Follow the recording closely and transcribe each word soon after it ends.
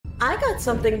I got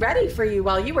something ready for you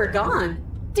while you were gone.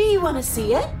 Do you want to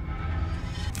see it?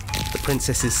 The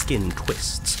princess's skin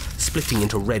twists, splitting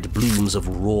into red blooms of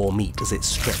raw meat as it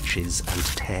stretches and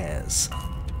tears.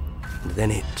 And then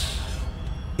it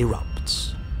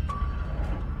erupts.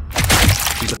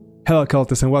 Hello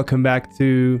cultists and welcome back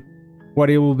to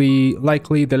what it will be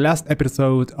likely the last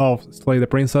episode of Slay the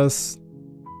Princess.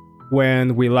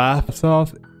 When we left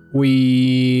off,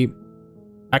 we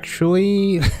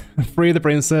actually freed the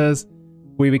princess,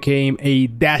 we became a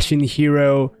dashing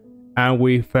hero, and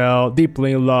we fell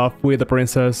deeply in love with the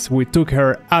princess. We took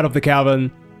her out of the cabin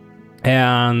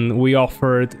and we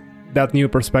offered that new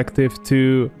perspective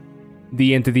to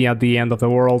the entity at the end of the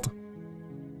world.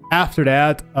 After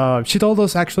that, she told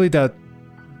us actually that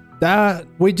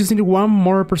we just needed one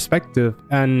more perspective,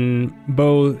 and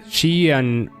both she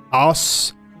and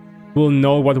us will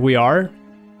know what we are.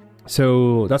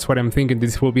 So that's what I'm thinking,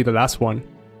 this will be the last one.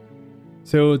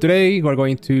 So today we're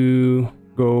going to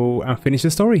go and finish the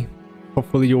story.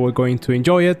 Hopefully you are going to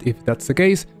enjoy it. If that's the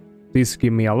case, please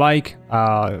give me a like,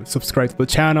 subscribe to the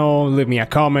channel, leave me a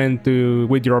comment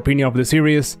with your opinion of the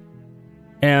series.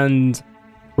 And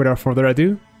without further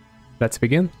ado, let's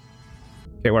begin.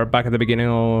 Okay, we're back at the beginning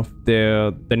of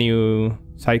the new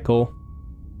cycle.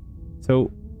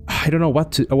 So I don't know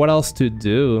what else to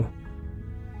do.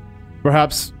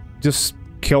 Perhaps just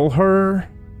kill her.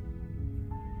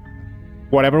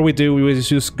 Whatever we do, we will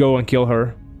just go and kill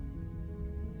her.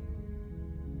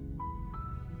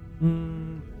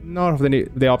 None of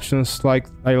the options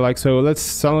I like, so let's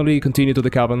suddenly continue to the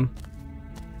cabin.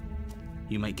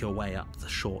 You make your way up the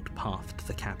short path to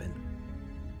the cabin.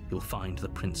 You'll find the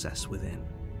princess within.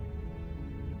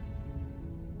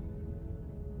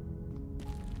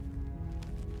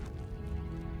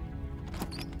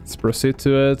 Let's proceed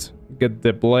to it. Get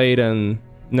the blade and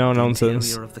no nonsense.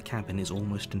 The interior of the cabin is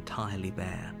almost entirely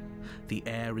bare. The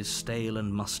air is stale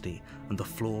and musty, and the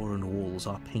floor and walls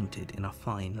are painted in a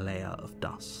fine layer of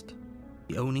dust.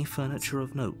 The only furniture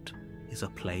of note is a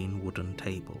plain wooden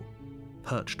table.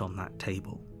 Perched on that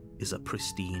table is a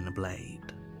pristine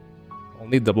blade. I'll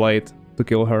need the blade to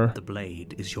kill her. The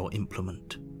blade is your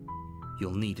implement.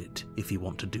 You'll need it if you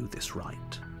want to do this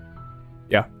right.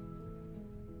 Yeah.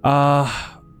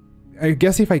 I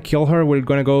guess if I kill her, we're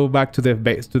gonna go back to the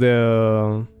base, to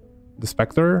the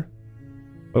Spectre.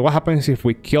 But what happens if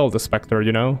we kill the Spectre,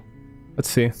 you know? Let's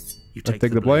see. You take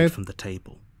the blade from the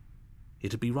table.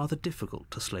 It'd be rather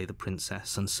difficult to slay the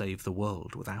princess and save the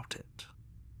world without it.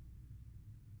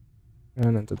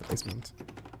 And enter the basement.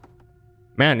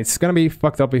 Man, it's gonna be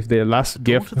fucked up if the last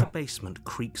gift... The door to the basement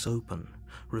creaks open,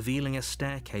 revealing a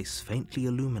staircase faintly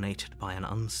illuminated by an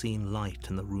unseen light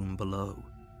in the room below.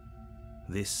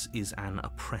 This is an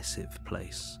oppressive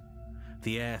place.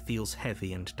 The air feels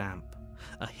heavy and damp,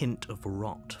 a hint of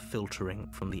rot filtering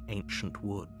from the ancient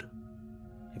wood.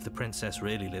 If the princess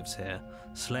really lives here,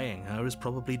 slaying her is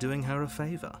probably doing her a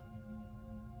favor.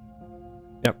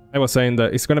 Yep, I was saying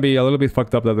that it's gonna be a little bit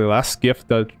fucked up that the last gift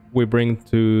that we bring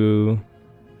to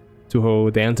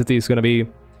the entity is gonna be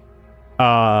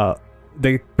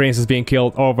the princess being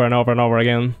killed over and over and over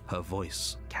again. Her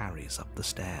voice carries up the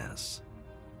stairs.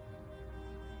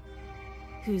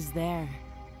 Who's there?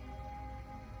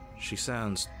 She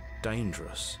sounds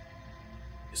dangerous.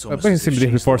 I've been seen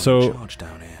this before, so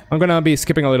I'm gonna be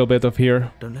skipping a little bit of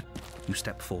here. Don't let you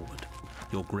step forward,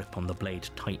 your grip on the blade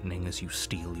tightening as you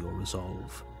steel your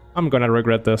resolve. I'm gonna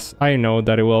regret this. I know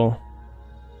that it will.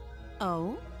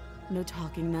 Oh? No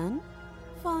talking then?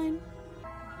 Fine.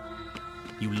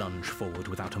 You lunge forward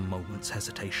without a moment's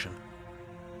hesitation.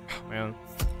 Man.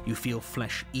 You feel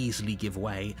flesh easily give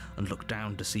way and look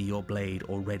down to see your blade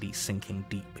already sinking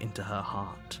deep into her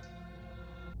heart.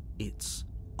 It's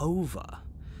over.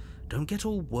 Don't get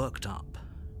all worked up.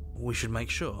 We should make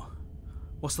sure.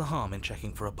 What's the harm in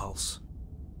checking for a pulse?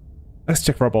 Let's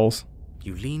check for a pulse.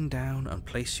 You lean down and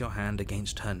place your hand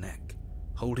against her neck,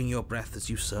 holding your breath as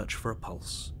you search for a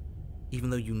pulse,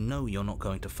 even though you know you're not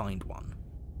going to find one.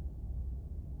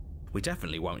 We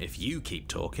definitely won't if you keep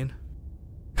talking.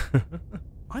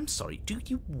 I'm sorry, do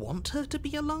you want her to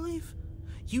be alive?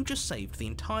 You just saved the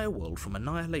entire world from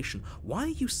annihilation. Why are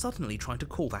you suddenly trying to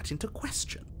call that into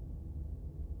question?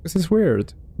 This is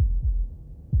weird.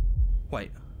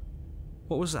 Wait,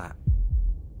 what was that?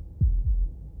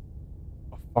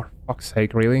 Oh, for fuck's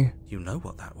sake, really? You know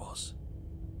what that was.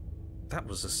 That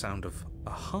was the sound of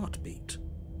a heartbeat,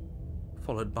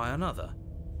 followed by another,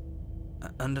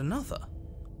 and another.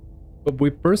 But we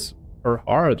press her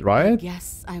hard, right?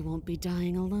 Guess I won't be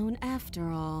dying alone after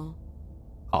all.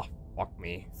 Oh, fuck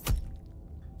me.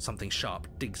 Something sharp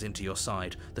digs into your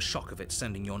side, the shock of it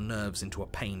sending your nerves into a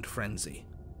pained frenzy.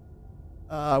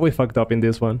 We fucked up in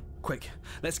this one. Quick,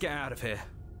 let's get out of here.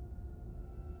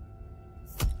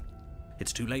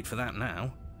 It's too late for that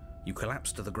now. You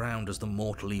collapse to the ground as the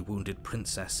mortally wounded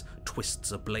princess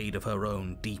twists a blade of her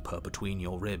own deeper between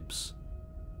your ribs.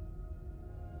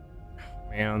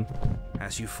 Man.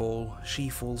 As you fall, she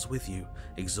falls with you,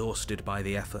 exhausted by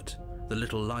the effort, the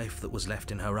little life that was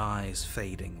left in her eyes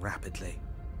fading rapidly.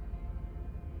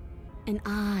 An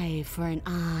eye for an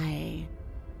eye.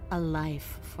 A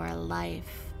life for a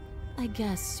life. I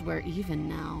guess we're even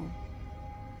now.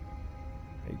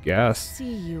 I guess.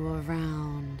 See you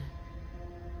around.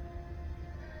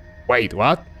 Wait,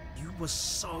 what? You were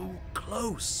so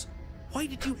close. Why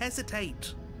did you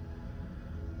hesitate?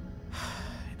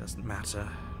 It doesn't matter.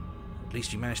 At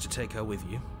least you managed to take her with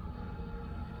you.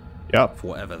 Yep. For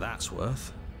whatever that's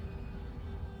worth.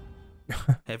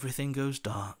 Everything goes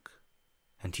dark,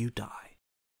 and you die.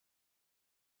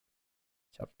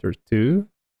 Chapter 2.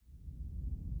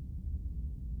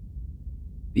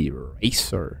 The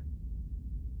Eraser.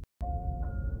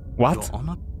 What? Your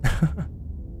honor?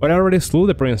 But I already slew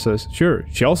the princess. Sure,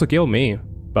 she also killed me,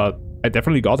 but I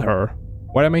definitely got her.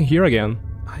 Why am I here again?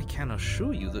 I can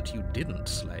assure you that you didn't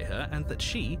slay her, and that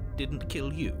she didn't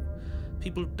kill you.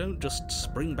 People don't just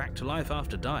spring back to life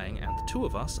after dying, and the two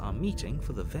of us are meeting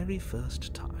for the very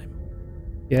first time.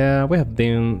 Yeah, we have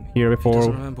been here If he before.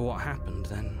 doesn't remember what happened,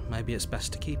 then maybe it's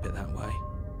best to keep it that way.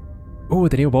 Oh,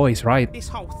 the new voice, right. This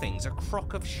whole thing's a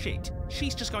crock of shit.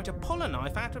 She's just going to pull a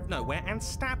knife out of nowhere and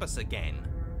stab us again.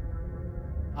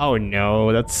 Oh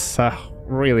no, that's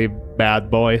really bad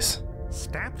voice.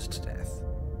 Stabbed to death?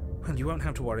 Well, you won't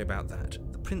have to worry about that.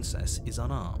 The princess is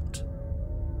unarmed.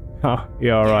 Huh,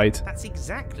 yeah, right. That's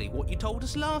exactly what you told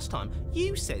us last time.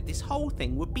 You said this whole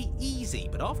thing would be easy,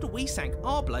 but after we sank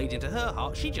our blade into her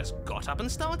heart, she just got up and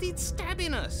started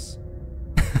stabbing us.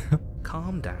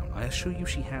 Calm down. I assure you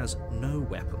she has no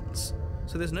weapons,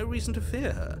 so there's no reason to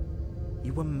fear her.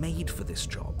 You were made for this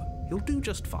job. You'll do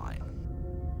just fine.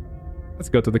 Let's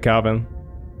go to the cabin.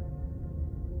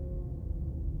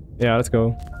 Yeah, let's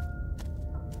go.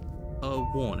 A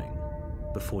warning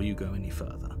before you go any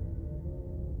further.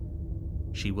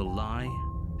 She will lie,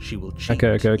 she will cheat.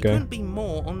 Okay. It couldn't be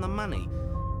more on the money.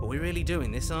 But we're really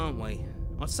doing this, aren't we?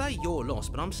 I'd say you're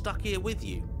lost, but I'm stuck here with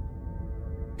you.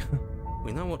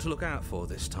 We know what to look out for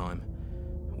this time.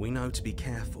 We know to be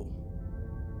careful.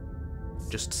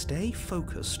 Just stay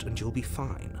focused and you'll be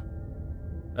fine.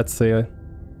 Let's see.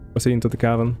 Proceed into the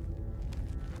cabin.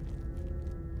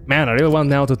 Man, I really want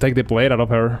now to take the blade out of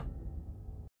her.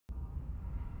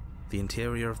 The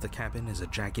interior of the cabin is a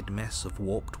jagged mess of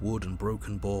warped wood and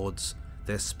broken boards,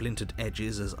 their splintered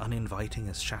edges as uninviting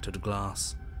as shattered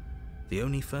glass. The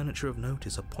only furniture of note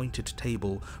is a pointed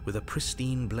table with a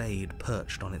pristine blade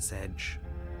perched on its edge.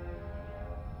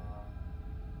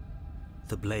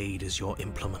 The blade is your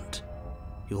implement.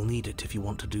 You'll need it if you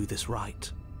want to do this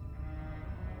right.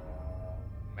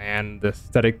 Man, the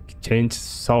aesthetic changed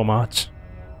so much.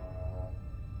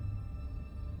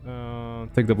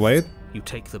 Take the blade. You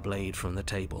take the blade from the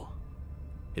table.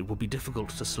 It will be difficult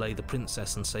to slay the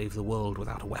princess and save the world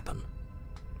without a weapon.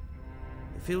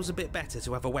 It feels a bit better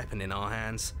to have a weapon in our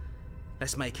hands.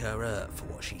 Let's make her hurt for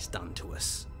what she's done to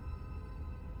us.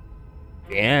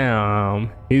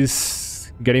 Damn,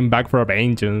 he's getting back for a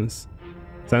vengeance.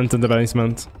 Sent in the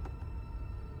basement.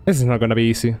 This is not gonna be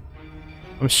easy.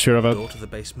 I'm sure of The it. door to the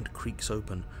basement creaks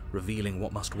open, revealing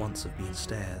what must once have been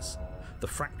stairs. The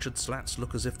fractured slats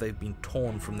look as if they've been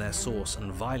torn from their source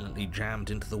and violently jammed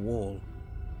into the wall.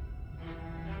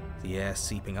 The air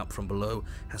seeping up from below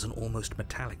has an almost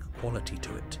metallic quality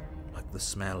to it, like the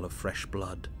smell of fresh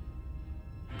blood.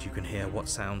 And you can hear what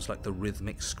sounds like the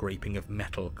rhythmic scraping of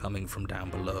metal coming from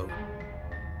down below.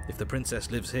 If the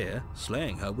princess lives here,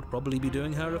 slaying her would probably be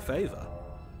doing her a favor.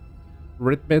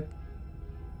 Rhythmic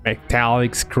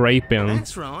metallic scraping.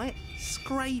 That's right,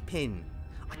 scraping.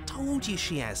 I told you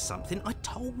she has something, I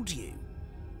told you.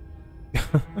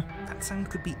 That sound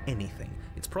could be anything.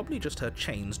 It's probably just her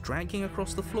chains dragging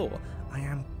across the floor. I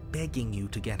am begging you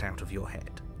to get out of your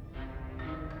head.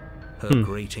 Her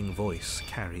grating voice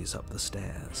carries up the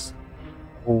stairs.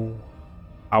 Oh,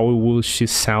 how will she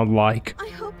sound like? I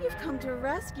hope you've come to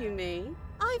rescue me.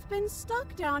 I've been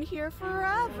stuck down here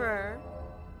forever.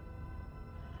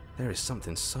 There is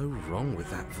something so wrong with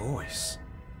that voice.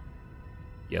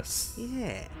 Yes.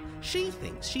 Yeah, she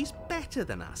thinks she's better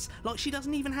than us, like she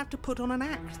doesn't even have to put on an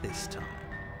act this time.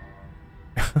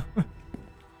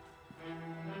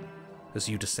 As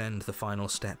you descend the final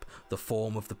step, the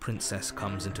form of the princess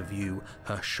comes into view,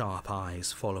 her sharp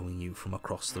eyes following you from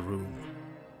across the room.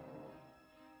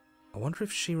 I wonder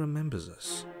if she remembers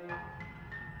us.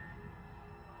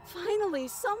 Finally,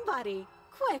 somebody!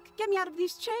 Quick, get me out of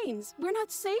these chains. We're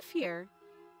not safe here.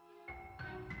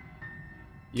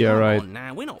 Yeah, Come right. on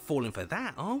now, we're not falling for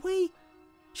that, are we?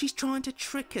 She's trying to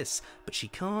trick us, but she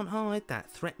can't hide that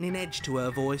threatening edge to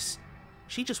her voice.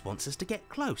 She just wants us to get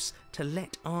close, to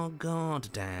let our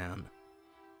guard down.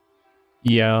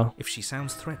 Yeah. If she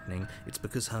sounds threatening, it's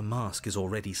because her mask is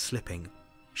already slipping.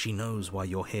 She knows why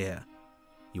you're here.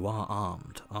 You are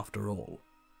armed, after all.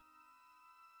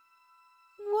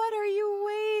 What are you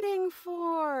waiting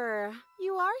for?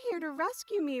 You are here to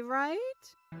rescue me, right?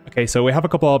 Okay, so we have a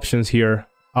couple options here.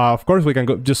 Of course, we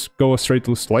can just go straight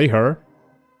to slay her.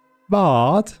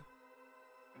 But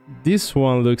this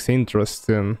one looks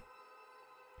interesting.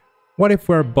 What if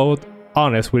we're both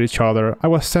honest with each other? I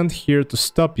was sent here to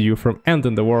stop you from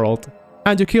ending the world.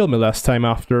 And you killed me last time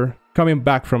after, coming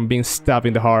back from being stabbed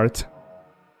in the heart.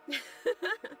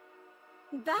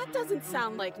 That doesn't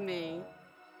sound like me.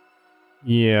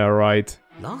 Yeah, right.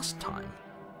 Last time?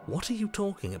 What are you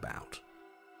talking about?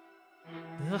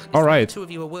 Ugh, All right. The two of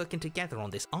you are working together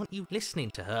on this. Aren't you listening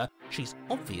to her? She's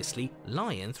obviously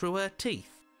lying through her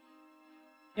teeth.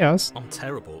 Yes. I'm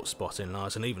terrible at spotting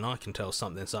lies, and even I can tell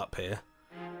something's up here.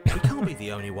 We can't be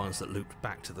the only ones that looped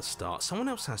back to the start. Someone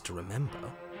else has to remember,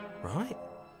 right?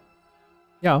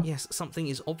 Yeah. Yes, something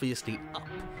is obviously up,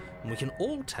 and we can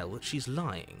all tell that she's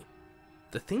lying.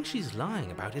 The thing she's lying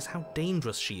about is how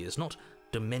dangerous she is, not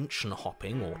dimension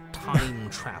hopping or time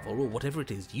travel or whatever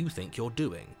it is you think you're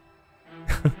doing.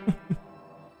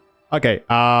 Okay,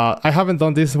 I haven't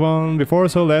done this one before,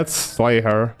 so let's slay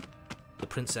her. The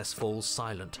princess falls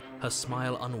silent, her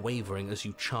smile unwavering as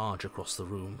you charge across the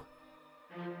room.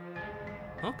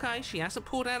 Okay, she hasn't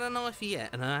pulled out a knife yet,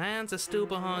 and her hands are still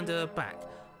behind her back.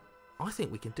 I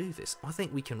think we can do this. I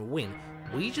think we can win.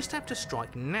 We just have to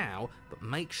strike now, but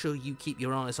make sure you keep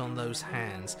your eyes on those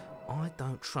hands. I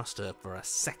don't trust her for a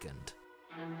second.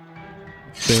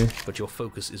 See. But your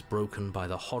focus is broken by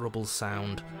the horrible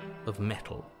sound of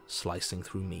metal slicing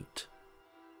through meat.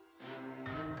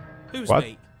 Whose What?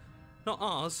 meat? Not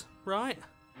ours, right?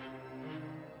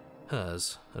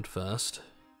 Hers, at first,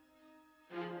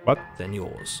 What? then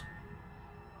yours.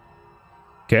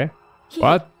 Okay.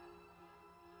 What?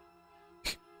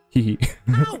 Hehe.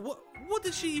 How? What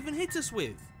did she even hit us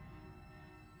with?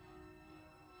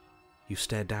 You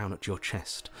stare down at your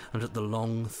chest and at the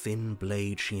long, thin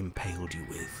blade she impaled you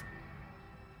with.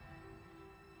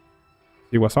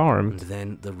 She was And armed.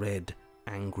 then the red,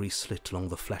 angry slit along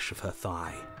the flesh of her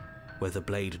thigh, where the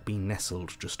blade had been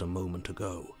nestled just a moment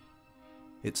ago.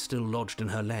 It's still lodged in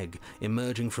her leg,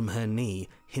 emerging from her knee,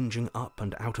 hinging up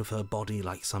and out of her body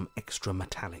like some extra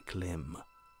metallic limb.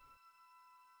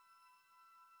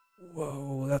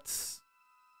 Whoa, that's...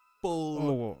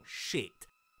 Bullshit.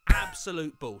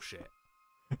 Absolute bullshit.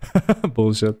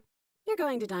 bullshit. You're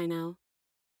going to die now.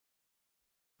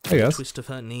 I guess. Twist of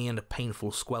her knee and a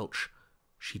painful squelch.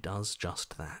 She does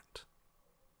just that.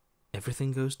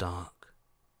 Everything goes dark,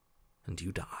 and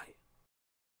you die.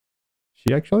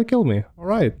 She actually killed me.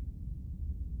 Alright.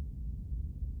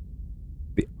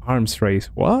 The arms race.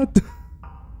 What?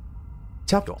 You're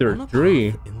Chapter on a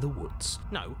 3. path in the woods.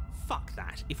 No, fuck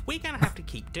that. If we're gonna have to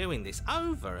keep doing this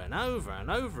over and over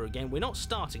and over again, we're not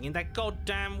starting in that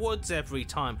goddamn woods every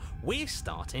time. We're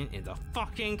starting in the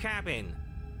fucking cabin.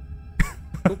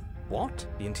 Oh, what?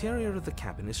 The interior of the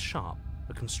cabin is sharp,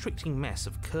 a constricting mess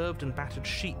of curved and battered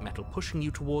sheet metal pushing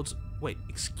you towards... Wait,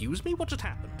 excuse me? What just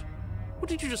happened? What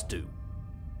did you just do?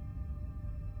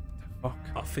 Fuck.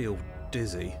 I feel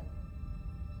dizzy.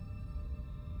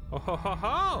 Oh ho ho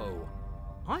ho!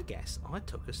 I guess I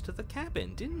took us to the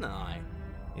cabin, didn't I?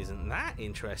 Isn't that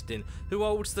interesting? Who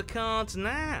holds the cards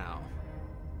now?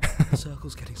 The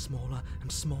circle's getting smaller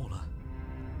and smaller.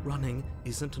 Running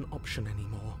isn't an option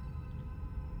anymore.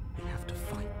 We have to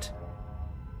fight.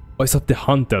 Voice of the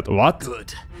Hunted. What?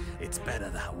 Good. It's better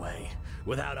that way.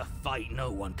 Without a fight,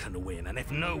 no one can win. And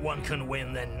if no one can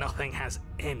win, then nothing has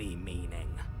any meaning.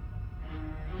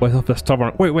 Voice of the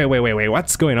Stubborn. Wait.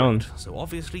 What's going on? So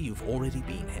obviously you've already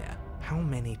been here. How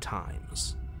many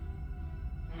times?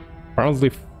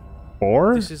 Apparently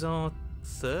 4? This is our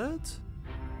third?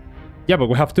 Yeah, but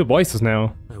we have 2 voices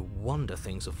now. No wonder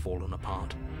things have fallen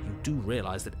apart. You do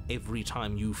realize that every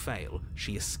time you fail,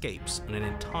 she escapes and an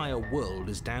entire world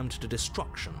is damned to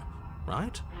destruction,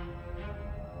 right?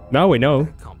 Now we know.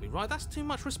 That can't be right. That's too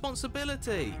much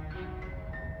responsibility.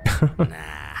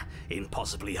 Nah,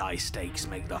 impossibly high stakes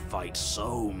make the fight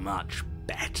so much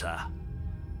better.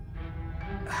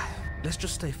 Let's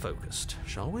just stay focused,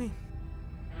 shall we?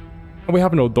 We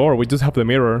have no door, we just have the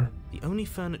mirror. The only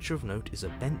furniture of note is a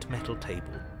bent metal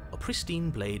table, a pristine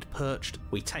blade perched.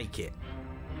 We take it.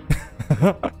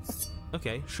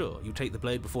 Okay, sure, you take the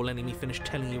blade before letting me finish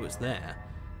telling you it's there.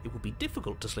 It would be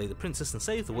difficult to slay the princess and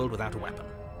save the world without a weapon.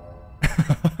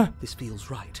 This feels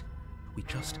right. We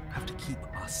just have to keep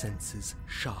our senses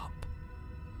sharp.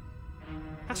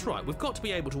 That's right, we've got to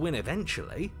be able to win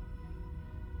eventually.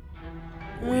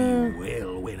 We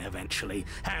will win eventually.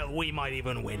 Hell, we might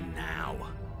even win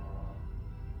now.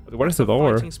 What is the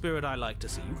door? Fighting spirit I like to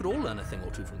see. You could all learn a thing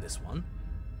or two from this one.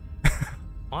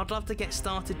 I'd love to get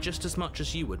started just as much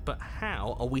as you would, but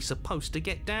how are we supposed to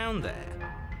get down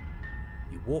there?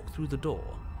 You walk through the door.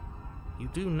 You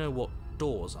do know what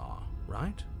doors are,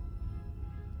 right?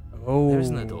 Oh. There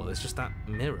isn't a door, there's just that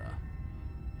mirror.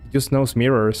 He just knows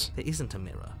mirrors. There isn't a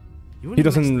mirror. You He really mess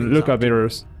doesn't things look up, at do you?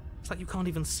 mirrors. It's like you can't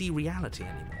even see reality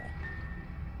anymore.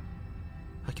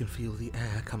 I can feel the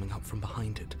air coming up from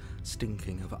behind it,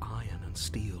 stinking of iron and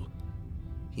steel.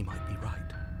 He might be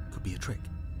right. Could be a trick.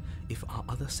 If our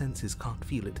other senses can't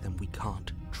feel it, then we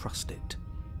can't trust it.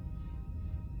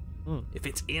 If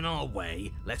it's in our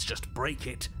way, let's just break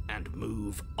it and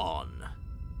move on.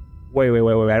 Wait.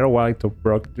 I don't want to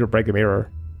break the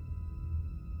mirror.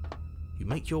 You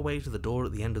make your way to the door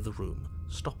at the end of the room,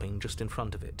 stopping just in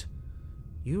front of it.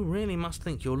 You really must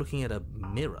think you're looking at a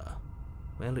mirror.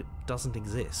 Well, it doesn't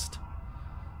exist.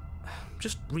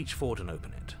 Just reach forward and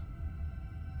open it.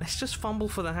 Let's just fumble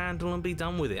for the handle and be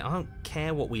done with it. I don't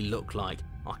care what we look like.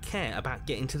 I care about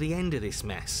getting to the end of this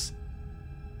mess.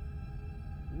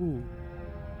 Ooh.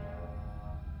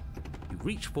 You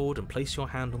reach forward and place your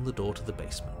hand on the door to the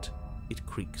basement. It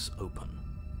creaks open.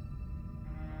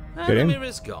 And Get the in.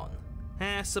 mirror's gone.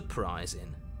 How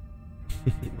surprising.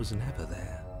 It was never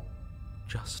there.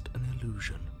 Just an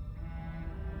illusion.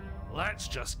 Let's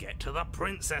just get to the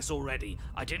princess already.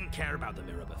 I didn't care about the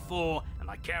mirror before, and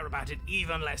I care about it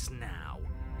even less now.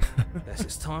 Guess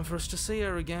it's time for us to see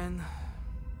her again.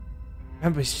 Yeah,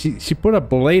 but she put a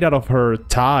blade out of her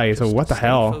tie, so Just what the stay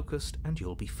hell? Focused, and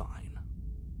you'll be fine.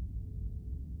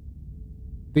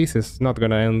 This is not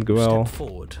gonna end well. Step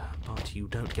forward, but you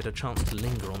don't get a chance to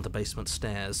linger on the basement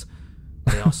stairs.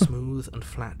 They are smooth and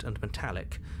flat and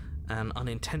metallic, an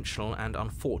unintentional and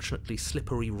unfortunately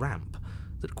slippery ramp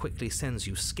that quickly sends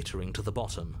you skittering to the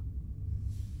bottom.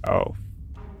 Oh,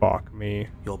 fuck me.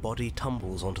 Your body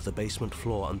tumbles onto the basement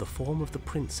floor and the form of the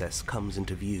princess comes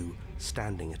into view,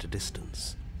 standing at a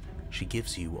distance. She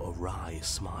gives you a wry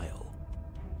smile.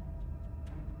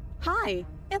 Hi,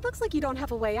 it looks like you don't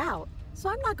have a way out, so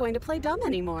I'm not going to play dumb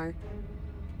anymore.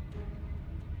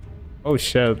 Oh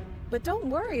shit. But don't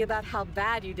worry about how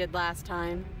bad you did last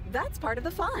time. That's part of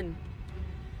the fun.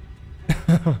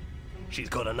 She's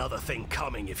got another thing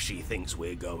coming if she thinks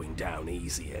we're going down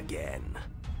easy again.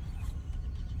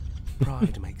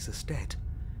 Pride makes us dead.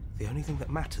 The only thing that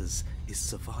matters is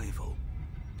survival.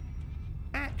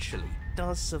 Actually,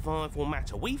 does survival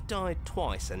matter? We've died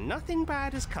twice and nothing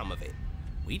bad has come of it.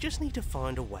 We just need to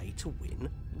find a way to win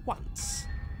once.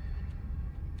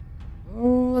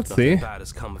 Oh, let's Nothing see. bad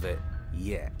has come of it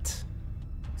yet.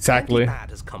 Exactly. Plenty bad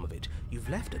has come of it. You've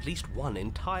left at least one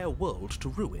entire world to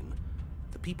ruin.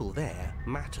 The people there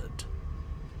mattered.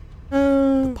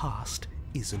 The past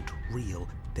isn't real.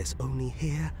 There's only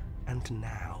here and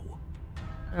now.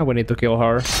 We need to kill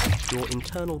her. Your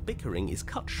internal bickering is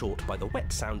cut short by the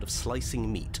wet sound of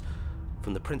slicing meat.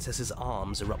 From the princess's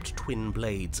arms erupt twin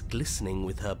blades glistening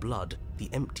with her blood, the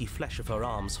empty flesh of her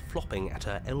arms flopping at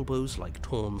her elbows like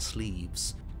torn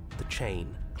sleeves. The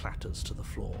chain clatters to the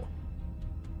floor.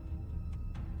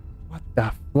 What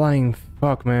the flying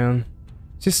fuck, man?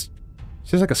 She's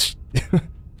like a.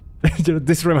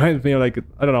 This reminds me of like,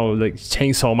 I don't know, like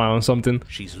Chainsaw Man or something.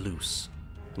 She's loose,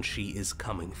 and she is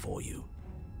coming for you.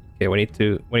 Okay, we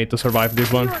need to survive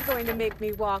this one. You're going to make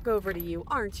me walk over to you,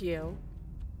 aren't you?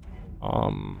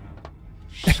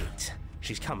 Shit.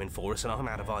 She's coming for us and I'm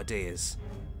out of ideas.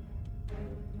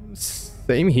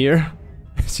 Same here.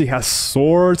 She has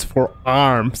swords for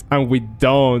arms, and we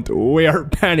don't. We are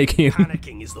panicking.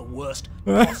 Panicking is the worst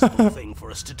possible thing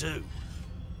for us to do.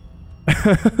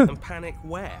 And panic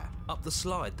where? Up the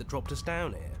slide that dropped us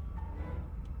down here.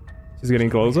 She's getting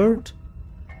closer. Out?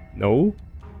 No.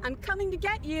 I'm coming to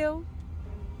get you.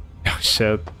 Oh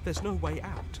shit. There's no way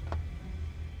out.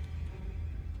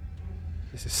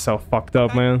 This is so fucked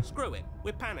up, Okay, man. Screw it.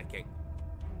 We're panicking.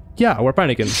 Yeah, we're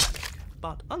panicking.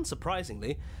 But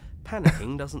unsurprisingly,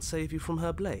 panicking doesn't save you from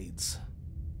her blades.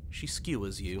 She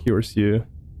skewers you. Cures you.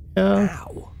 Yeah.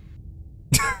 Ow.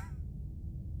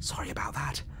 Sorry about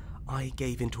that. I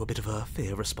gave into a bit of a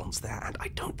fear response there, and I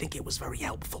don't think it was very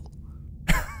helpful.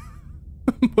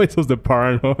 This was the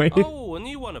paranoid. Oh, a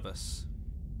new one of us.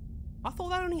 I thought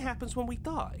that only happens when we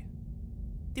die.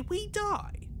 Did we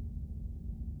die?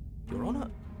 Your Honor,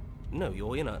 no,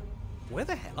 you're in a... Where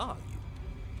the hell are you?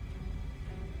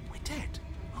 We're dead,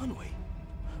 aren't we?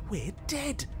 We're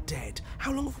dead.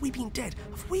 How long have we been dead?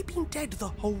 Have we been dead the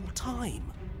whole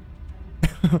time?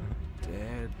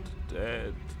 Dead.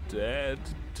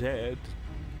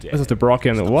 This is the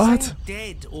broken. Stop What? saying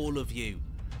dead, all of you.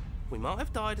 We might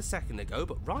have died a second ago,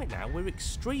 but right now we're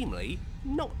extremely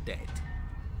not dead.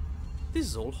 This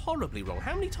is all horribly wrong.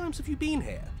 How many times have you been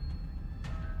here?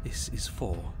 This is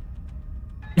 4.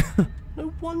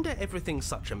 No wonder everything's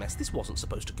such a mess. This wasn't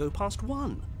supposed to go past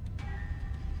 1.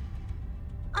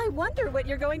 I wonder what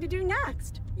you're going to do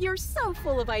next. You're so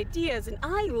full of ideas, and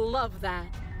I love that.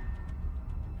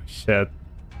 Shit.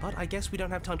 But I guess we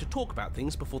don't have time to talk about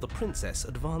things before the princess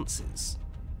advances.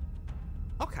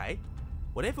 Okay,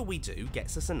 whatever we do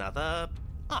gets us another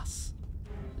us.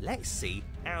 Let's see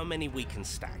how many we can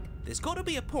stack. There's got to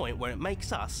be a point where it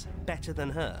makes us better than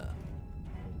her.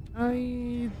 I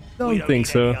We don't don't think need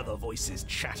so. any other voices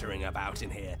chattering about in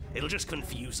here. It'll just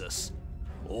confuse us.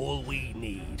 All we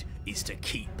need is to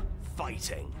keep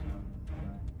fighting.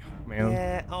 Man.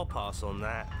 Yeah, I'll pass on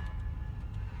that.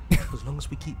 As long as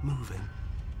we keep moving.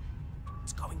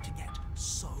 It's going to get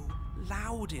so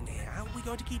loud in here. How are we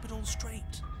going to keep it all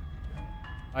straight?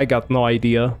 I got no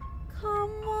idea.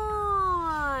 Come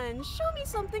on, show me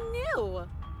something new.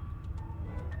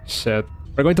 Shit.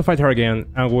 We're going to fight her again,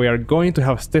 and we are going to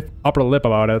have stiff upper lip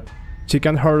about it. She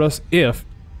can hurt us if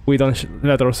we don't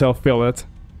let ourselves feel it.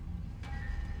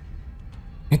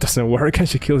 It doesn't work, and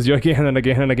she kills you again and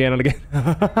again and again and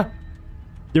again.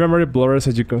 You remember it blurs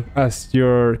as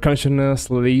your consciousness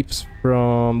leaps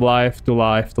from life to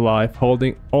life to life,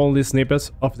 holding only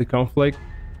snippets of the conflict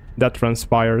that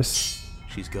transpires.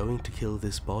 She's going to kill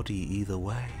this body either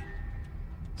way.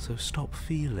 So stop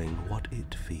feeling what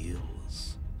it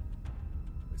feels.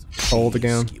 Cold She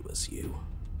again. skewers you.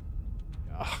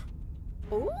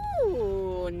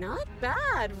 Ooh, not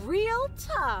bad. Real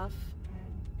tough.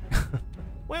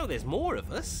 Well, there's more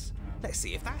of us. Let's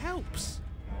see if that helps.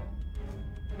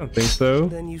 I don't think so.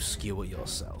 Then you skewer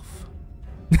yourself.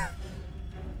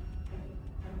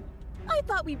 I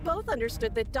thought we both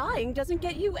understood that dying doesn't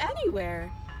get you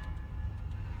anywhere.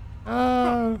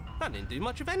 That didn't do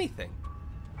much of anything.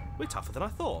 We're tougher than I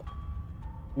thought.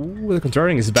 Ooh, the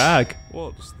Conjuring is back.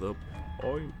 What's the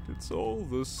point? It's all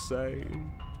the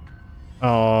same.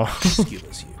 Oh,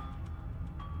 Skewers you.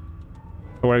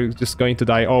 we're just going to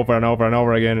die over and over and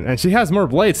over again. And she has more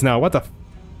blades now. What the f—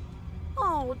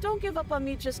 Oh, don't give up on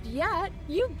me just yet.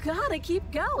 You gotta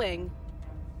keep going.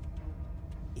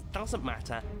 It doesn't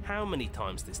matter how many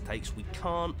times this takes, we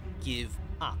can't give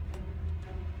up.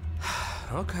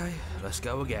 Okay, let's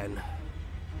go again.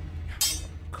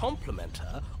 Compliment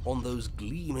her on those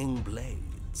gleaming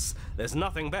blades. There's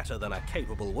nothing better than a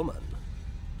capable woman.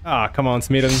 Ah, come on,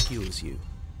 Smitten. Skewers you.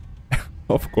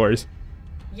 Of course.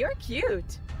 You're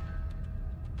cute.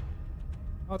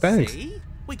 Oh, thanks. See?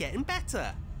 We're getting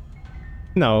better.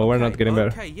 No, we're not getting better.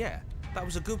 Okay, yeah. That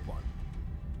was a good one.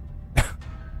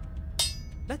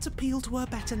 Let's appeal to her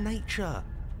better nature.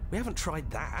 We haven't tried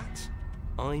that.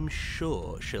 I'm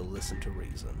sure she'll listen to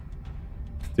reason.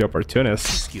 The opportunist.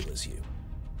 Skewers you.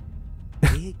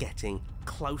 We're getting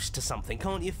close to something.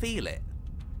 Can't you feel it?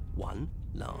 One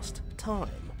last time.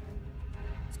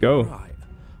 Let's go. Right.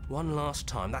 One last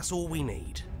time. That's all we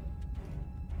need.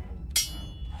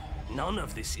 None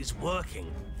of this is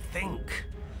working. Think.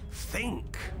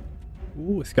 Think.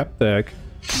 Ooh, skeptic.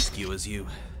 Skewers you.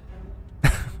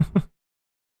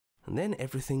 And then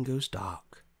everything goes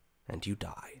dark, and you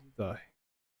die. Die.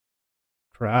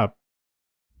 Crap.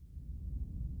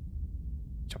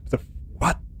 Chapter.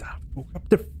 What the fuck?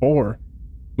 Chapter 4.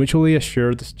 Mutually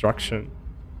assured destruction.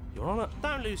 Your Honor,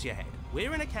 don't lose your head.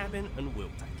 We're in a cabin, and we'll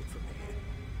take it from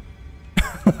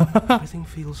here. Everything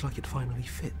feels like it finally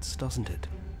fits, doesn't it?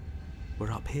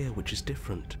 We're up here, which is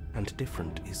different, and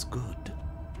different is good.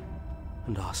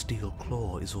 And our steel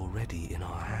claw is already in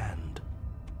our hand.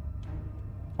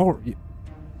 Oh,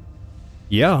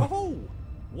 yeah. Oh,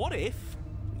 what if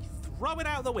we throw it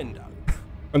out the window?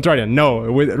 Contrarian,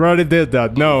 no. We already did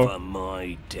that. No. Over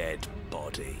my dead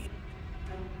body.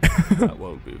 That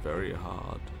won't be very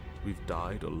hard. We've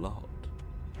died a lot.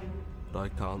 But I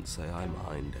can't say I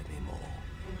mind anymore.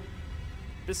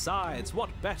 Besides, what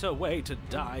better way to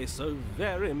die so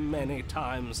very many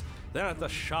times than at the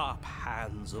sharp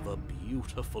hands of a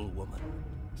beautiful woman?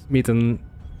 Smitten,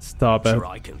 stop it. Sure,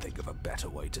 I can think of a better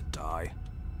way to die.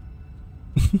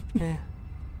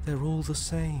 They're all the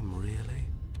same, really.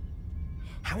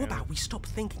 How about we stop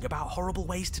thinking about horrible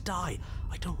ways to die?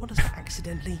 I don't want us to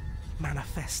accidentally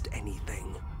manifest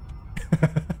anything.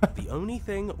 The only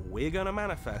thing we're gonna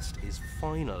manifest is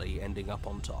finally ending up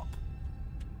on top.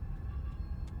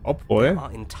 Hopefully. There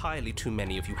are entirely too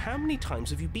many of you. How many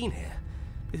times have you been here?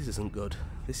 This isn't good.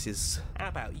 This is... How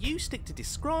about you stick to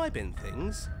describing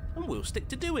things, and we'll stick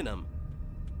to doing them?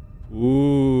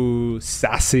 Ooh,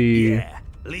 sassy. Yeah,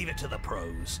 leave it to the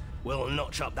pros. We'll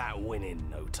notch up that win in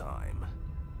no time.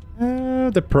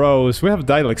 The pros. We have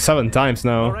died like 7 times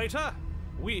now. Narrator,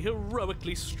 we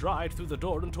heroically stride through the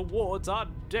door and towards our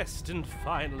destined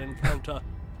final encounter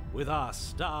with our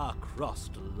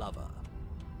star-crossed lover.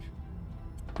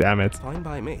 Damn it. Fine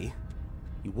by me.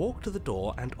 You walk to the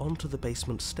door and onto the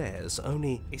basement stairs,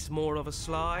 only it's more of a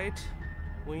slide.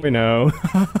 We know.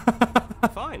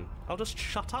 Fine, I'll just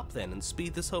shut up then and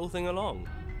speed this whole thing along.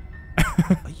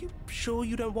 Are you sure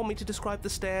you don't want me to describe the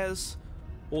stairs,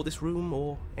 or this room,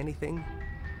 or anything?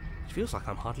 It feels like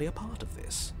I'm hardly a part of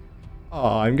this.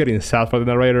 Oh, I'm getting sad for the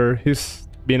narrator. He's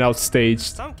being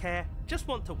outstaged. Don't care, just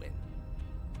want to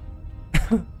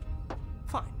win.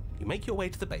 Fine, you make your way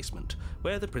to the basement,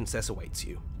 where the princess awaits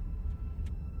you.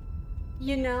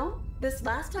 You know, this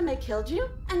last time I killed you,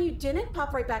 and you didn't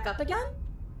pop right back up again?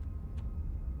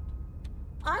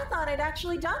 I thought I'd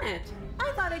actually done it.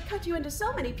 I thought I'd cut you into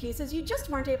so many pieces you just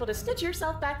weren't able to stitch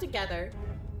yourself back together.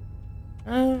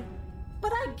 But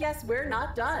I guess we're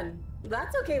not done.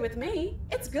 That's okay with me.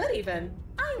 It's good even.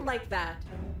 I like that.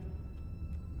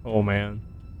 Oh man.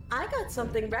 I got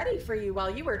something ready for you while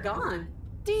you were gone.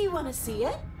 Do you want to see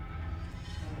it?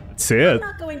 Let's see it. I'm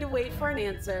not going to wait for an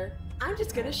answer. I'm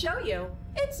just going to show you.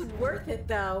 It's worth it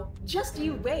though. Just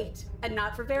you wait. And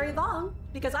not for very long,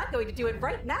 because I'm going to do it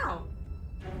right now.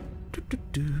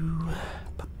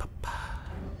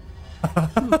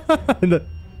 The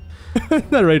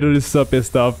narrator is so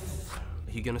pissed off.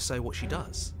 Are you going to say what she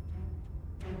does?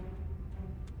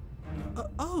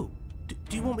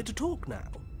 Do you want me to talk now?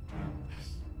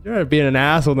 You're being an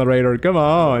asshole, narrator. Come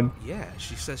on. Yeah,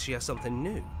 she says she has something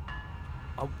new.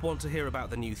 I want to hear about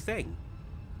the new thing.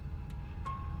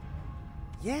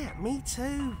 Yeah, me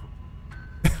too.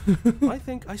 I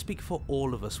think I speak for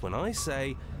all of us when I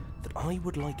say that I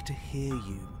would like to hear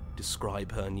you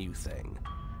describe her new thing.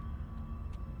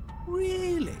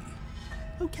 Really?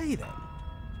 Okay then.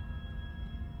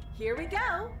 Here we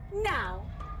go. Now.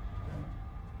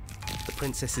 The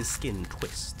princess's skin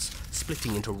twists,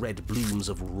 splitting into red blooms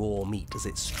of raw meat as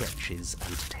it stretches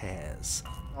and tears.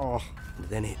 Oh. And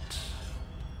then it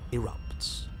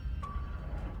erupts.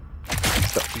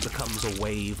 She becomes a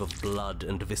wave of blood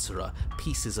and viscera,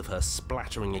 pieces of her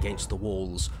splattering against the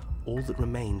walls. All that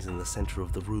remains in the center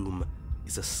of the room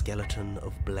is a skeleton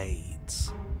of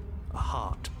blades. A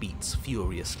heart beats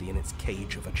furiously in its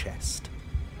cage of a chest.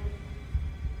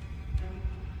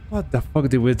 What the fuck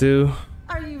did we do?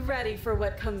 Are you ready for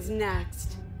what comes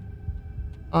next?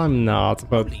 I'm not,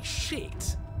 but Holy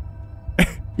shit!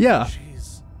 yeah.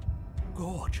 She's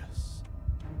gorgeous.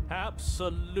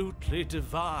 Absolutely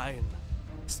divine.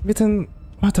 Smitten,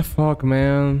 what the fuck,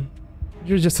 man?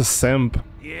 You're just a simp.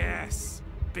 Yes,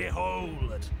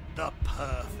 behold the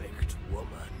perfect woman.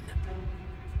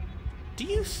 Do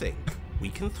you think we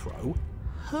can throw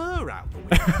her out the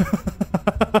window?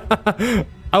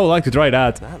 I would like to try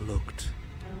that. That looked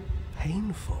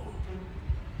painful.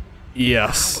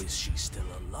 Yes. How is she still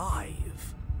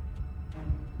alive?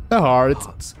 The heart.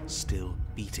 Heart's still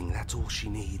beating, that's all she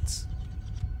needs.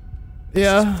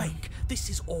 Yeah. This is fake. This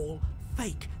is all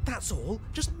fake. That's all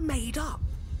just made up.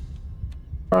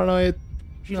 Paranoid.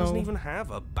 She doesn't even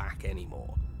have a back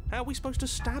anymore. How are we supposed to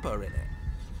stab her in it?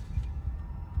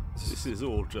 This is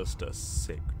all just a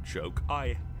sick joke.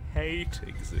 I hate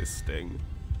existing.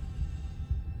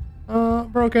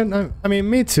 Broken. I mean,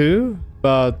 me too.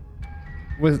 But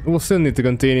we'll still need to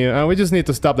continue. We just need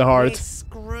to stop the heart. We're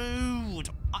screwed.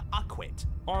 I quit.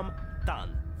 I'm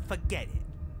done. Forget it.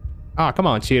 Ah, come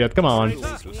on, cheated. Come on.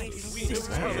 What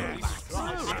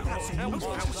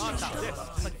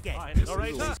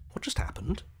just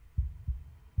happened?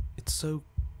 It's so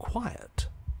quiet.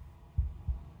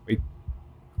 We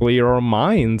clear our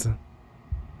mind.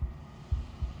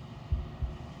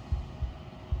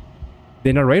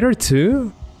 The narrator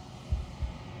too?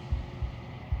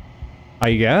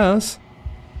 I guess.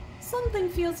 Something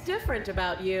feels different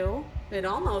about you. It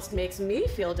almost makes me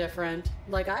feel different.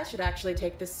 Like I should actually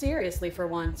take this seriously for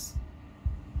once.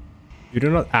 You do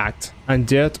not act,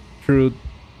 and yet through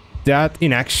that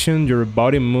inaction your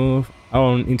body moves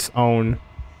on its own.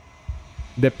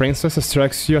 The princess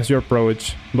strikes you as you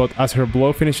approach, but as her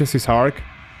blow finishes his arc,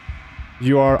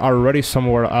 you are already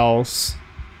somewhere else.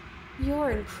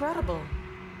 You're incredible.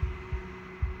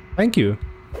 Thank you.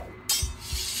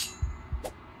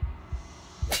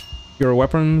 Your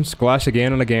weapons clash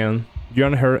again and again. You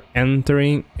and her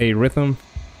entering a rhythm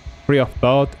free of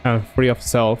thought and free of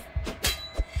self.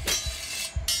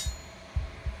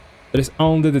 There is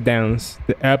only the dance,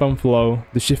 the ebb and flow,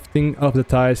 the shifting of the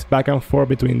tides back and forth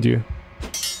between you.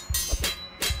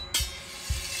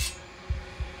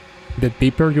 The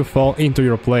deeper you fall into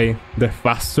your play, the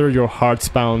faster your hearts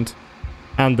pound,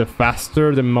 and the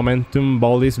faster the momentum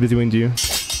volleys between you.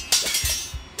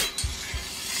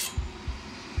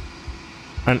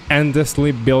 An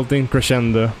endlessly building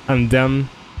crescendo, and then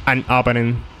an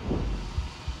opening.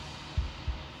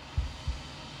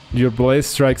 Your blade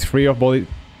strikes free of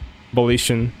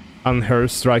volition, and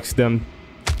hers strikes them.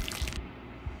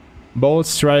 Both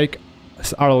strikes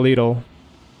are little.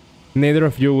 Neither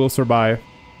of you will survive,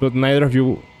 but neither of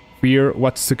you fear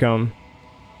what's to come.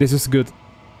 This is good.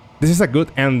 This is a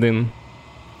good ending.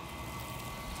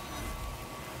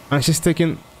 And she's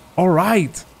taking...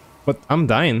 Alright! But I'm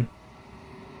dying.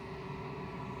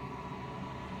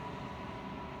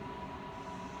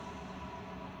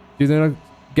 You do not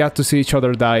get to see each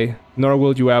other die, nor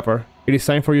will you ever. It is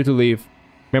time for you to leave.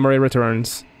 Memory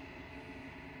returns.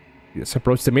 Let's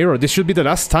approach the mirror. This should be the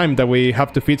last time that we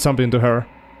have to feed something to her.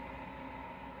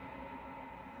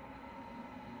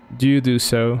 Do you do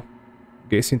so?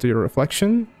 Gaze into your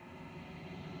reflection.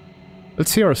 Let's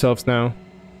see ourselves now.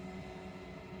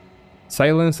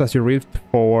 Silence as you reach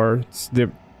towards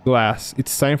the glass.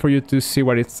 It's time for you to see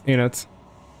what is in it.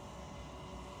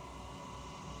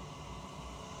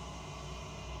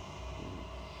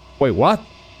 Wait, what?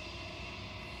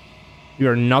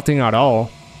 You're nothing at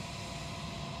all.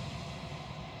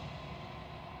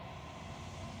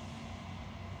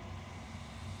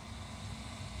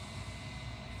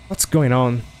 What's going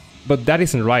on? But that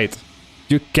isn't right.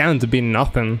 You can't be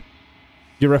nothing.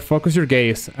 You refocus your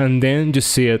gaze, and then you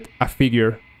see it, a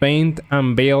figure, faint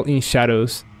and veiled in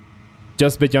shadows,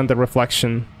 just beyond the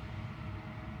reflection.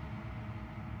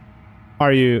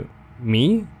 Are you...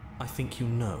 me? I think you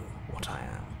know what I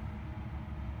am.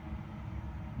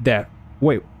 That...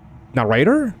 wait,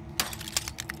 narrator?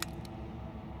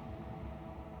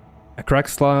 A crack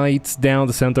slides down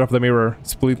the center of the mirror,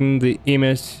 splitting the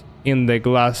image in the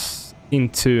glass in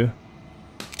two.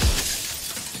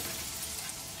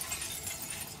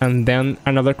 And then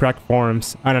another crack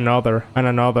forms, and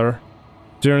another,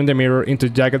 turning the mirror into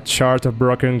jagged shards of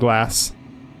broken glass.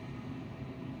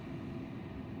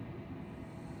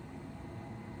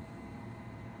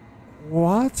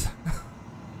 What?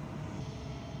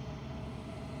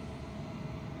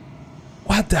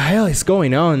 What the hell is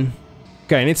going on?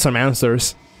 Okay, I need some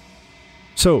answers.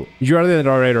 So, you are the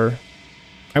narrator.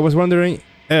 I was wondering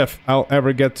if I'll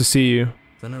ever get to see you.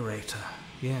 The narrator,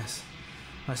 yes.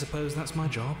 I suppose that's my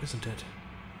job, isn't it?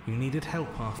 You needed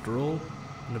help after all,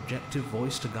 an objective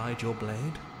voice to guide your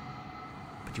blade.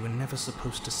 But you were never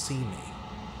supposed to see me.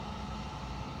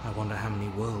 I wonder how many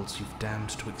worlds you've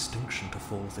damned to extinction to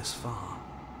fall this far.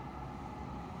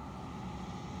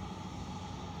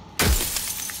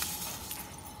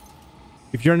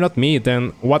 If you're not me,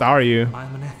 then what are you?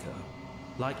 I'm an echo,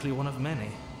 likely one of many.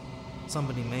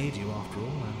 Somebody made you after all,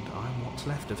 and I'm what's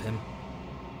left of him.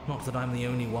 Not that I'm the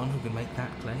only one who can make that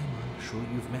claim. I'm sure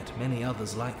you've met many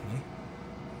others like me.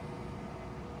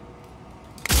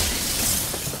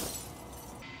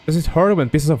 This is hard when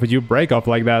pieces of you break off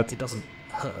like that. It doesn't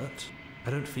hurt.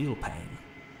 I don't feel pain.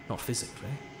 Not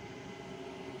physically.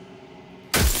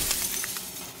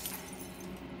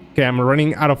 Okay, I'm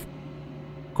running out of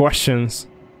questions.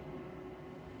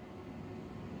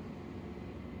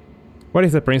 What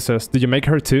is the princess? Did you make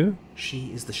her too?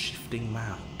 She is the shifting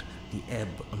mound, the ebb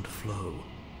and flow,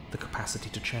 the capacity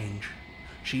to change.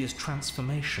 She is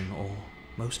transformation, or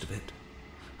most of it.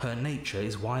 Her nature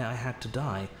is why I had to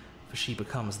die, for she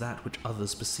becomes that which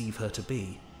others perceive her to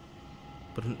be.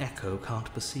 But an echo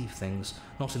can't perceive things,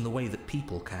 not in the way that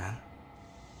people can.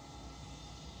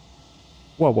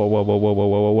 Whoa, whoa, whoa, whoa, whoa, whoa,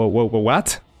 whoa, whoa, whoa, whoa,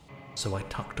 what? So I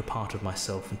tucked a part of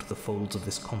myself into the folds of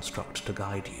this construct to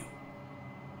guide you.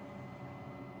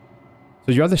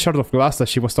 So you are the shard of glass that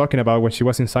she was talking about when she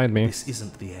was inside me. This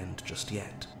isn't the end just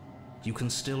yet. You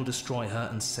can still destroy her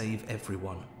and save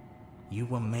everyone. You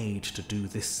were made to do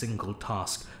this single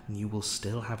task, and you will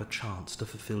still have a chance to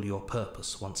fulfill your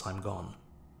purpose once I'm gone.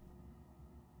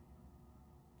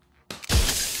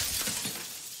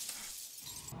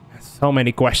 So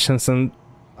many questions, and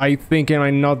I think I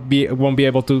won't be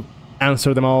able to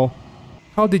answer them all.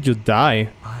 How did you die?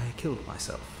 I killed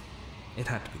myself. It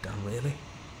had to be done, really.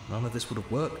 None of this would have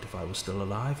worked if I was still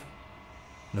alive.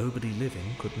 Nobody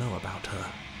living could know about her.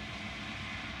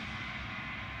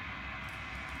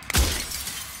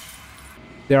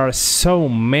 There are so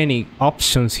many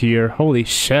options here, holy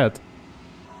shit.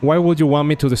 Why would you want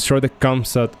me to destroy the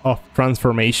concept of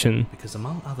transformation? Because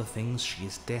among other things, she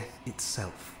is death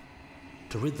itself.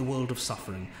 to rid the world of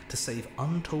suffering, to save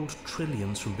untold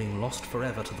trillions from being lost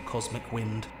forever to the cosmic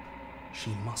wind,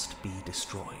 she must be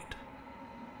destroyed.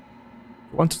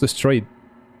 Want to destroy it.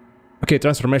 Okay,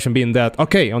 transformation being that.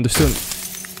 Okay, understood.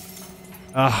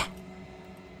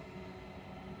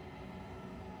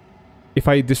 If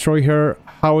I destroy her,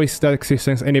 how is that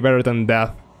existence any better than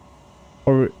death?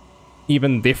 Or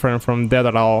even different from death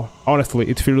at all? Honestly,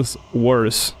 it feels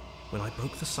worse. When I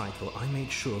broke the cycle, I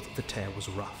made sure that the tear was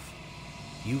rough.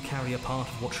 You carry a part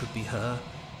of what should be her,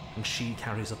 and she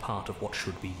carries a part of what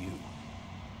should be you.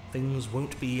 Things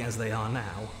won't be as they are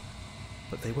now,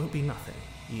 but they won't be nothing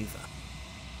either.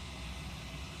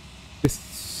 It's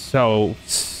so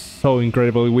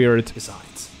incredibly weird.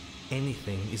 Besides,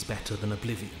 anything is better than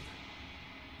oblivion.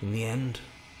 In the end,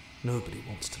 nobody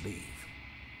wants to leave.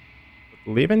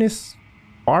 Living is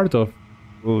part of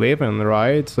living,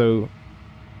 right? So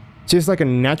it's just like a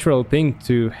natural thing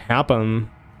to happen.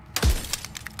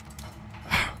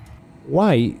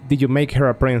 Why did you make her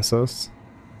a princess?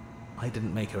 I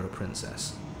didn't make her a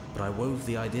princess, but I wove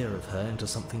the idea of her into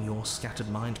something your scattered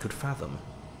mind could fathom.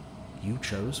 You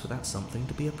chose for that something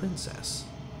to be a princess.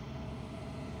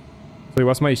 So it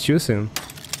was my choosing.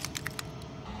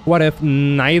 What if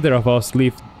neither of us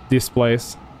leave this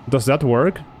place? Does that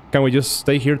work? Can we just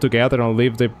stay here together and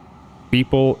leave the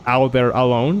people out there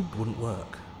alone? It wouldn't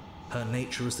work. Her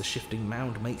nature as the shifting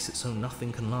mound makes it so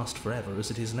nothing can last forever as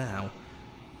it is now.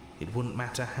 It wouldn't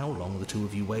matter how long the two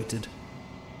of you waited.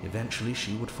 Eventually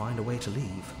she would find a way to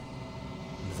leave.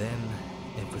 And then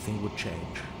everything would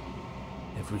change.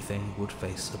 Everything would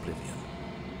face oblivion.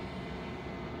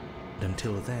 And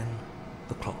until then,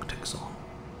 the clock ticks on.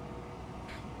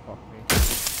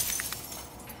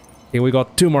 Okay, we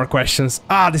got 2 more questions.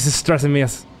 This is stressing me.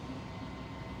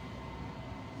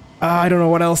 I don't know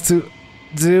what else to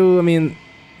do. I mean,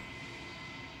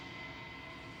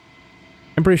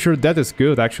 I'm pretty sure that is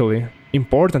good, actually.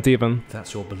 Important, even. If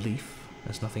that's your belief,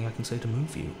 there's nothing I can say to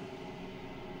move you.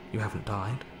 You haven't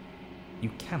died. You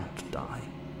cannot die.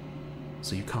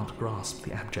 So you can't grasp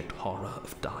the abject horror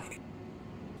of dying.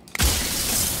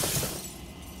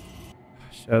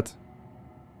 Shit.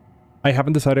 I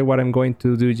haven't decided what I'm going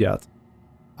to do yet.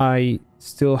 I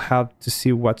still have to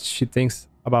see what she thinks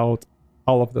about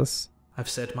all of this. I've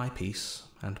said my piece,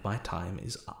 and my time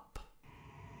is up.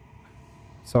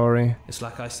 Sorry. It's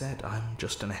like I said, I'm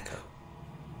just an echo.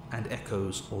 And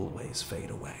echoes always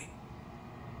fade away.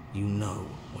 You know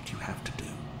what you have to do.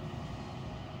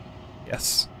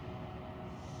 Yes.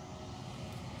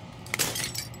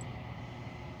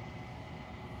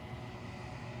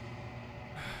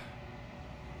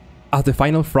 As the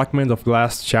final fragment of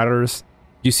glass shatters,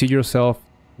 you see yourself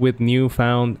with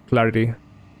newfound clarity.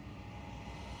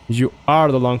 You are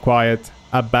the Long Quiet,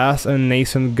 a vast and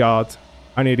nascent god,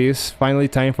 and it is finally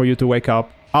time for you to wake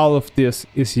up. All of this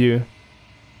is you.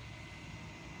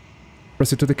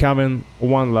 Proceed to the cabin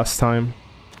one last time.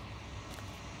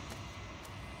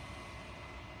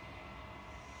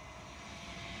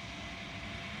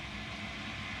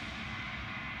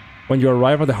 When you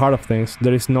arrive at the heart of things,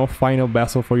 there is no final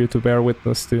vessel for you to bear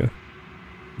witness to.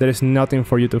 There is nothing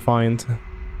for you to find.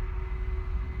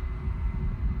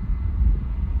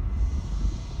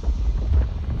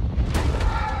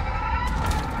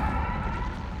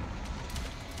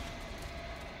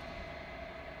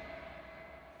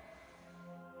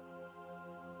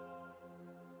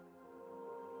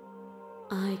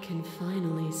 I can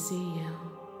finally see you,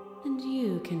 and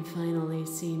you can finally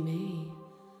see me.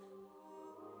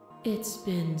 It's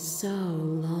been so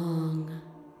long,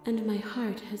 and my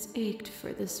heart has ached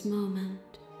for this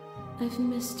moment. I've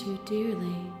missed you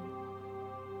dearly.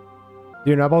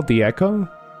 Do you know about the echo?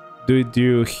 Did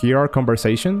you hear our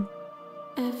conversation?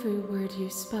 Every word you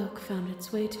spoke found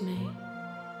its way to me.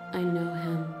 I know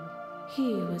him.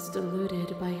 He was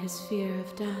deluded by his fear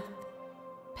of death.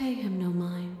 Pay him no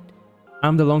mind.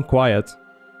 I'm the Long Quiet,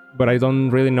 but I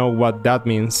don't really know what that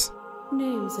means.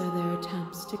 Names are their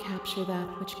attempts to capture that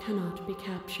which cannot be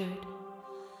captured.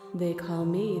 They call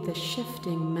me the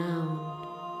shifting mound,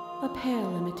 a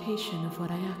pale imitation of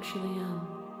what I actually am.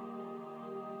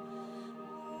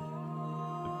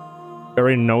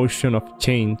 Very notion of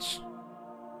change.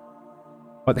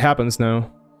 What happens now?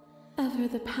 Ever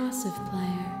the passive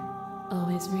player,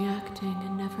 always reacting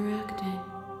and never acting.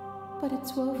 But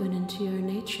it's woven into your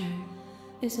nature,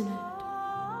 isn't it?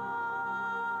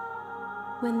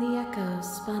 When the echo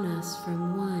spun us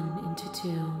from one into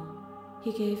two,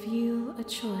 he gave you a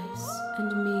choice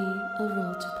and me a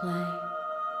role to play.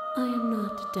 I am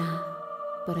not death,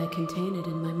 but I contain it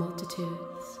in my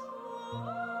multitudes.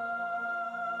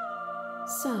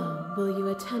 So, will you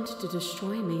attempt to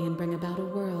destroy me and bring about a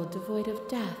world devoid of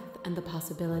death and the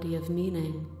possibility of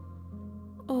meaning?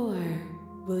 Or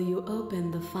will you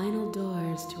open the final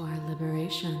doors to our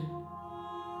liberation?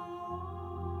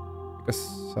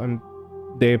 Because I'm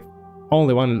the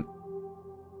only one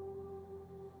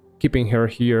keeping her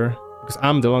here. Because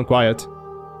I'm the one quiet.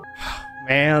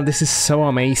 Man, this is so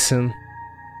amazing.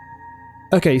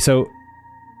 Okay, so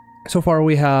far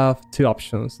we have two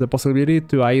options. The possibility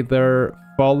to either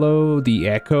follow the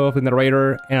echo of the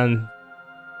narrator and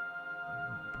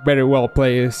very well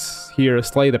place here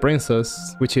slay the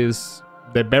princess, which is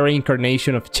the very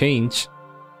incarnation of change.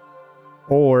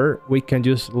 Or we can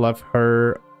just love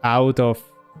her out of,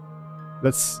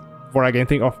 let's for again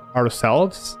think of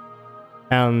ourselves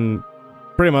and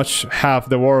pretty much have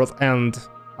the world end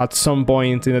at some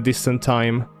point in a distant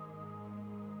time.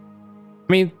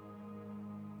 I mean,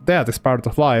 death is part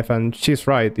of life, and she's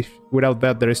right. Without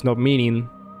that, there is no meaning,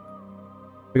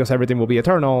 because everything will be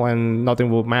eternal and nothing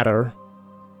will matter.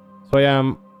 So I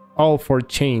am all for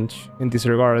change in this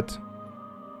regard.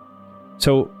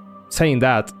 So, saying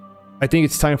that, I think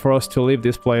it's time for us to leave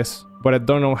this place, but I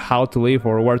don't know how to leave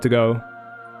or where to go.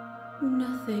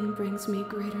 Nothing brings me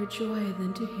greater joy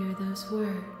than to hear those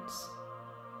words.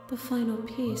 The final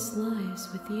piece lies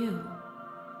with you.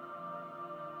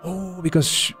 Oh,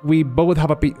 because we both have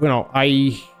a piece,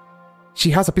 she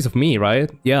has a piece of me, right?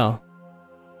 Yeah.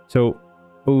 So,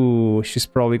 ooh, she's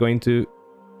probably going to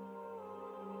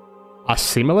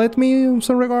assimilate me in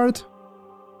some regard.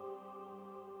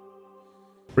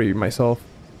 Free myself.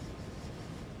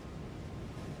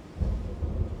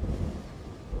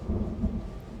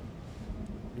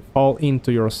 You fall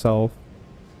into yourself.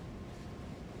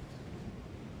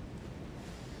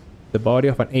 The body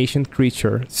of an ancient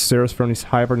creature stirs from its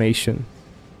hibernation,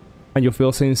 and you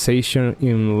feel sensation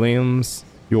in limbs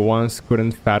you once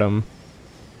couldn't fathom.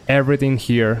 Everything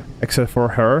here, except for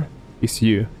her, is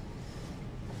you.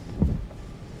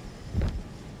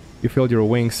 You feel your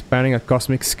wings spanning a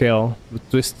cosmic scale,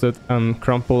 twisted and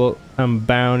crumpled and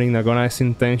bound in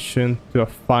agonizing tension to a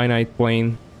finite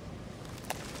plane.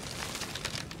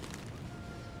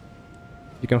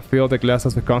 You can feel the glass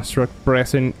of the construct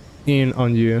pressing in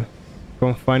on you,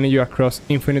 confining you across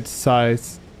infinite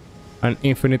sides and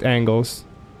infinite angles.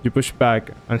 You push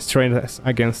back and strain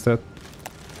against it,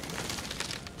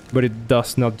 but it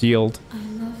does not yield. I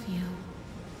love you.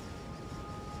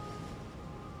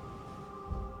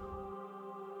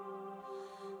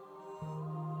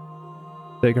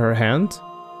 Take her hand.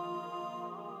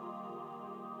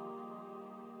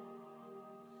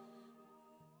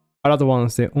 All at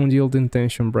once, the unyielding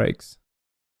tension breaks.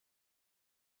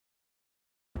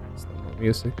 Stop the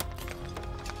music.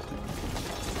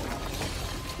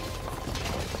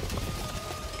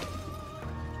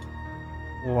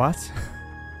 What?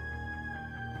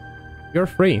 You're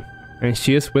free, and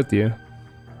she is with you.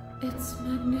 It's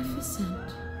magnificent.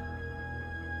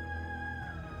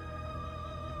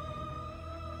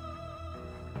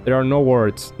 There are no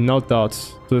words, no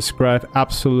thoughts to describe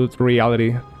absolute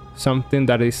reality. Something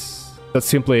that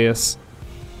simply is.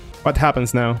 What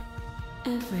happens now?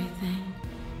 Everything.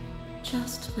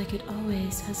 Just like it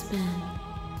always has been.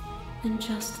 And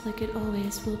just like it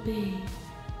always will be.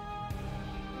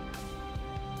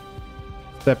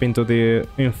 Step into the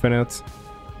infinite.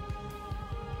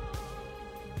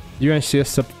 You and she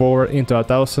step forward into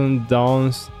 1,000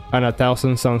 dawns and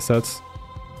 1,000 sunsets,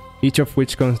 each of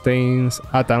which contains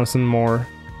 1,000 more.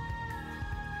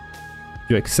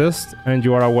 You exist and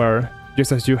you are aware,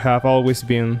 just as you have always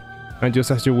been, and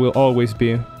just as you will always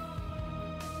be.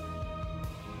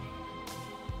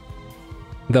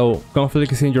 Though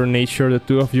conflict is in your nature, the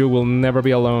two of you will never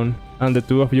be alone, and the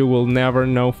two of you will never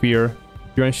know fear.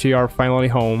 You and she are finally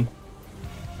home.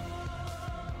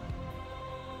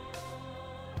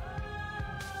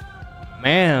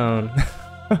 Man.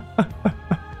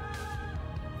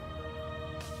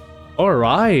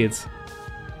 Alright.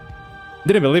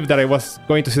 Didn't believe that I was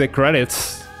going to see the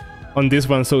credits on this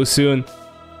one so soon.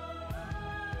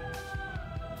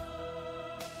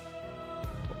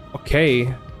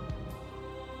 Okay.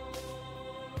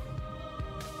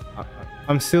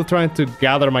 I'm still trying to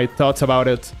gather my thoughts about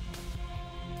it.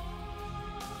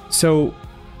 So,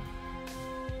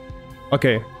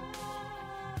 okay.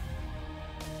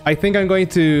 I think I'm going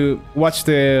to watch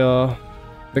the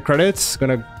credits.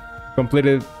 Gonna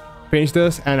completely finish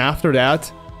this, and after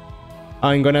that,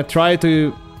 I'm gonna try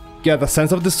to get a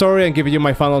sense of the story and give you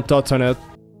my final thoughts on it.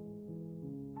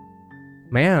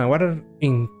 Man, what an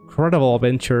incredible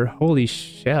adventure! Holy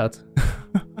shit!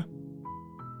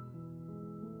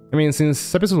 I mean,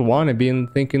 since episode 1, I've been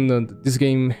thinking that this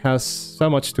game has so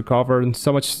much to cover and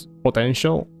so much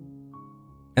potential.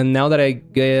 And now that I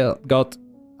got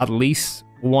at least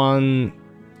one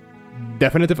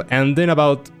definitive ending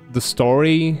about the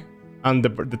story and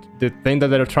the thing that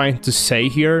they're trying to say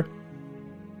here,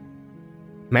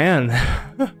 man,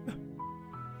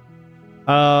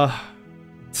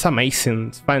 it's amazing.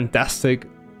 It's fantastic.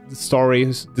 The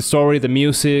stories, the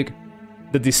music,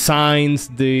 the designs,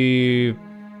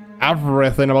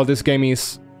 everything about this game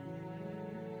is...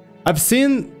 I've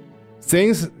seen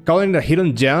things calling it a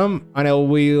hidden gem, and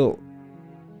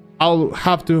I'll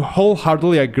have to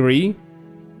wholeheartedly agree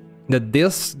that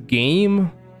this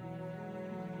game,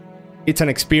 it's an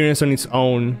experience on its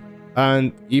own.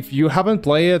 And if you haven't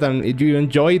played it and if you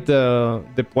enjoyed the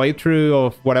playthrough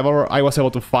of whatever I was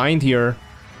able to find here,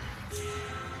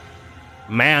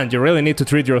 man, you really need to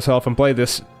treat yourself and play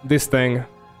this thing.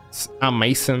 It's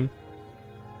amazing.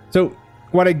 So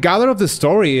what I gather of the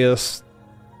story is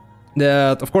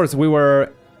that, of course, we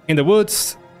were in the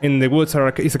woods. In the woods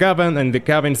is a cabin, and the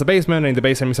cabin is a basement, and in the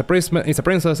basement is a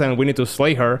princess, and we need to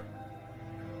slay her.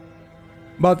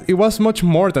 But it was much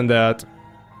more than that.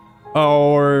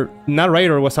 Our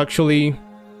narrator was actually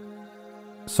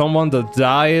someone that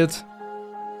died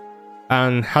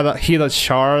and had a hidden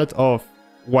shard of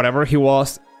whatever he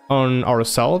was on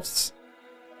ourselves.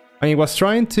 And he was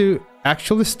trying to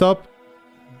actually stop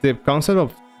the concept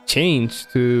of change,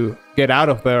 to get out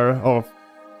of there, of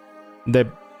the,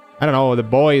 I don't know, the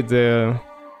void, the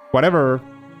whatever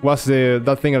was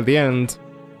that thing at the end.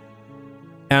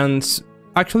 And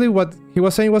actually what he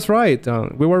was saying was right.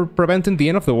 We were preventing the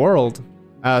end of the world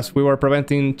as we were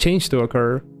preventing change to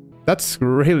occur. That's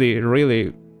really,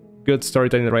 really good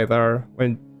storytelling right there,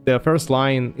 when the first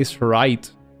line is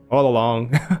right all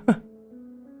along.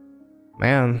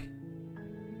 Man.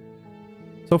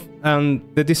 So, and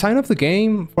the design of the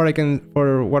game, for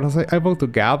what I was able to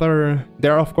gather,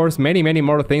 there are of course many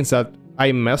more things that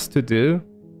I missed to do.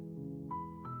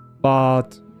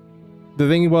 But the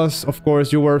thing was, of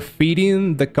course, you were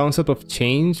feeding the concept of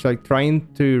change, like trying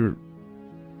to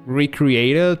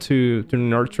recreate it, to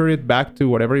nurture it back to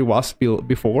whatever it was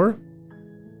before.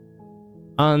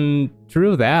 And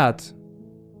through that,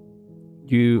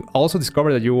 you also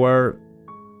discovered that you were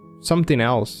something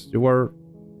else. You were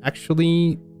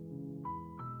actually,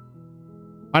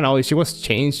 I don't know, she was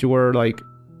changed. You were like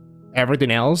everything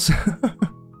else.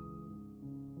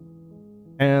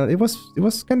 And it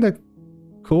was kind of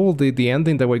cool, the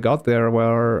ending that we got there,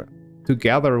 where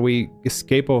together we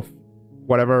escape of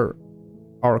whatever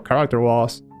our character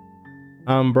was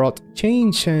and brought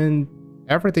change and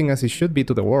everything as it should be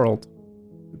to the world.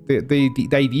 The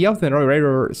idea of the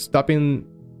narrator stopping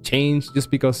change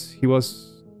just because he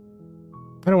was,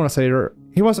 I don't want to say,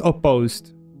 he was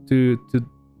opposed to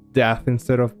death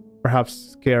instead of perhaps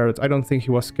scared. I don't think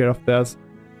he was scared of death.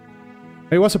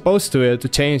 He was opposed to it, to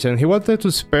change, and he wanted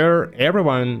to spare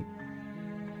everyone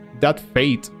that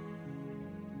fate.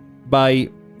 By,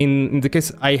 in the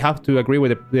case, I have to agree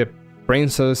with the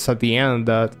princess at the end,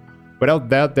 that without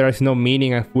that there is no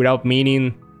meaning, and without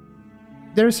meaning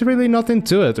there's really nothing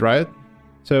to it, right?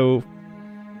 So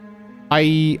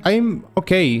I'm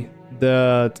okay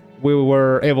that we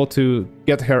were able to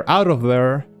get her out of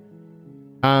there,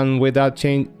 and with that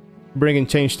change, bringing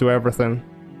change to everything.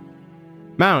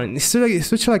 Man, it's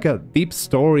such like a deep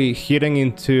story hidden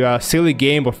into a silly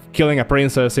game of killing a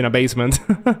princess in a basement.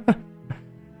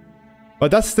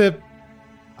 But that's the,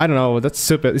 I don't know, that's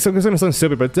stupid. It's gonna sound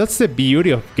stupid, but that's the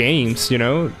beauty of games, you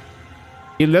know?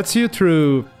 It lets you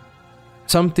through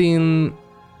something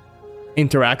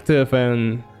interactive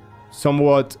and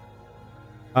somewhat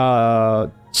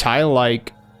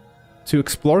childlike to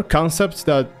explore concepts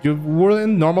that you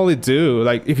wouldn't normally do.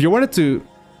 Like, if you wanted to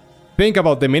think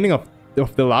about the meaning of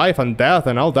the life and death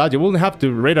and all that, you wouldn't have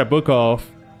to read a book of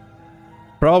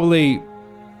probably,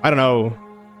 I don't know,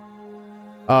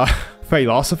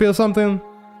 philosophy or something.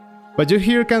 But you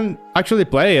here can actually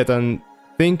play it and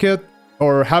think it,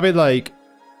 or have it like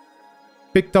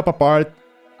picked up apart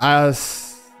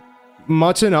as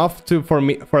much enough for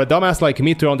a dumbass like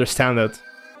me to understand it.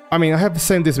 I mean, I have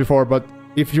said this before, but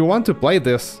if you want to play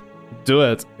this, do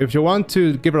it. If you want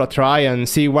to give it a try and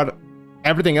see what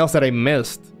everything else that I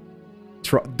missed,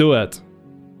 do it.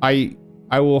 I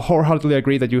will wholeheartedly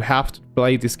agree that you have to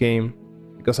play this game,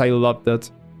 because I loved it.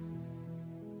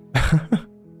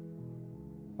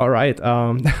 All right.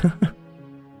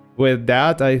 With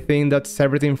that, I think that's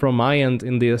everything from my end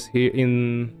in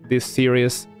this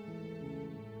series.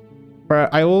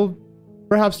 I will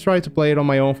perhaps try to play it on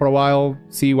my own for a while,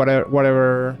 see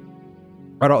whatever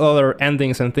other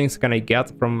endings and things can I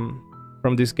get from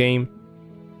from this game.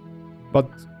 But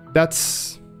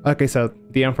that's, like I said,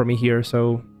 the end for me here.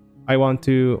 So I want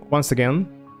to, once again,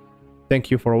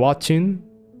 thank you for watching.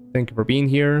 Thank you for being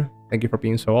here. Thank you for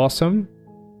being so awesome.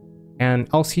 And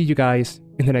I'll see you guys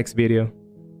in the next video.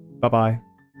 Bye-bye.